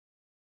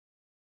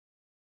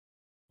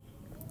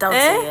Don't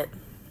say it.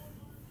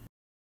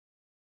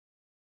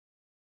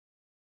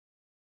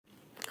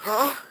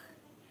 Huh?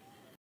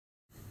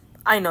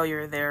 I know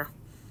you're there.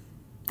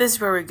 This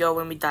is where we go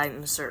when we die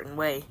in a certain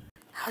way.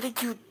 How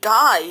did you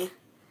die?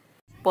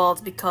 Well, it's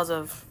because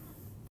of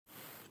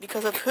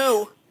Because of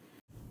who?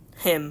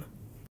 him.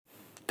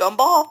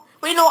 Gumball?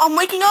 Wait, no, I'm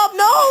waking up!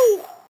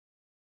 No!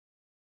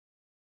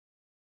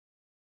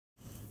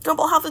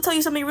 Gumball, I have to tell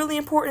you something really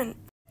important.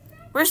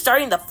 We're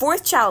starting the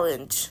 4th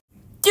challenge.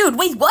 Dude,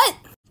 wait, what?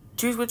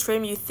 Choose which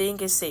frame you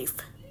think is safe.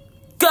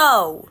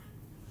 Go!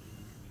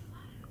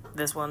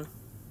 This one.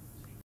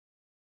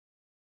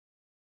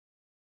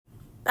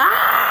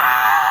 Ah!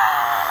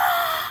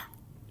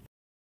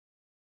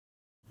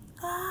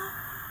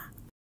 Ah!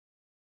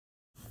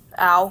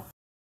 Ow.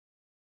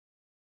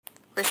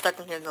 We're stuck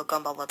in here until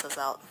Gumball lets us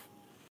out.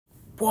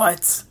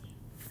 What?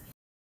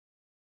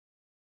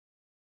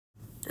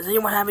 Does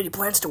anyone have any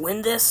plans to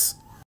win this?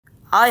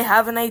 I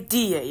have an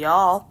idea,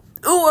 y'all.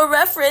 Ooh, a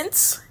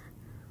reference!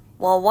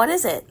 Well, what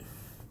is it?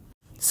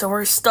 So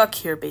we're stuck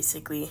here,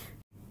 basically.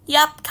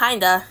 Yep,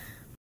 kinda.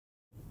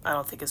 I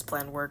don't think his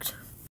plan worked.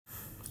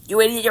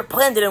 You idiot, your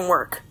plan didn't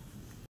work.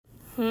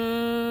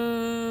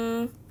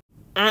 I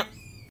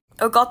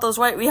got those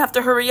right, we have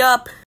to hurry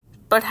up.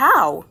 But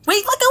how?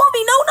 Wait, let go of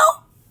me, no!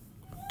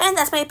 And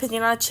that's my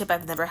opinion on a chip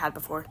I've never had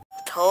before.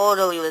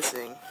 Totally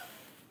listening.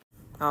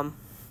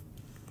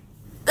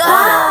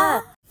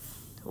 Ah!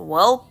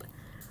 Well,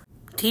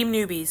 Team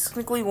Newbies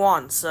technically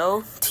won,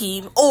 so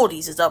Team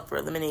Oldies is up for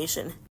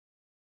elimination.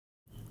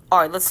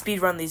 Alright, let's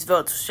speedrun these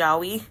votes, shall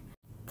we?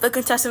 The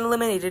contestant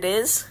eliminated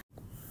is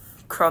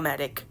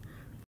Chromatic.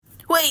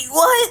 Wait,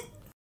 what?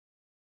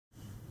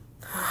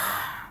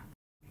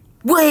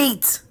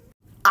 Wait!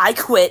 I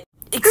quit.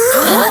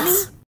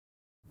 Excuse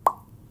me?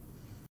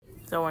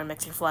 Don't worry,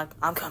 Mexican flag.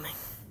 I'm coming.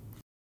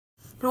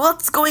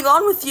 What's going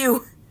on with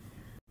you?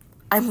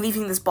 I'm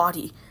leaving this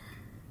body,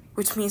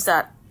 which means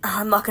that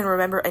I'm not going to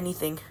remember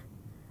anything.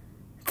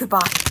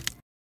 Goodbye.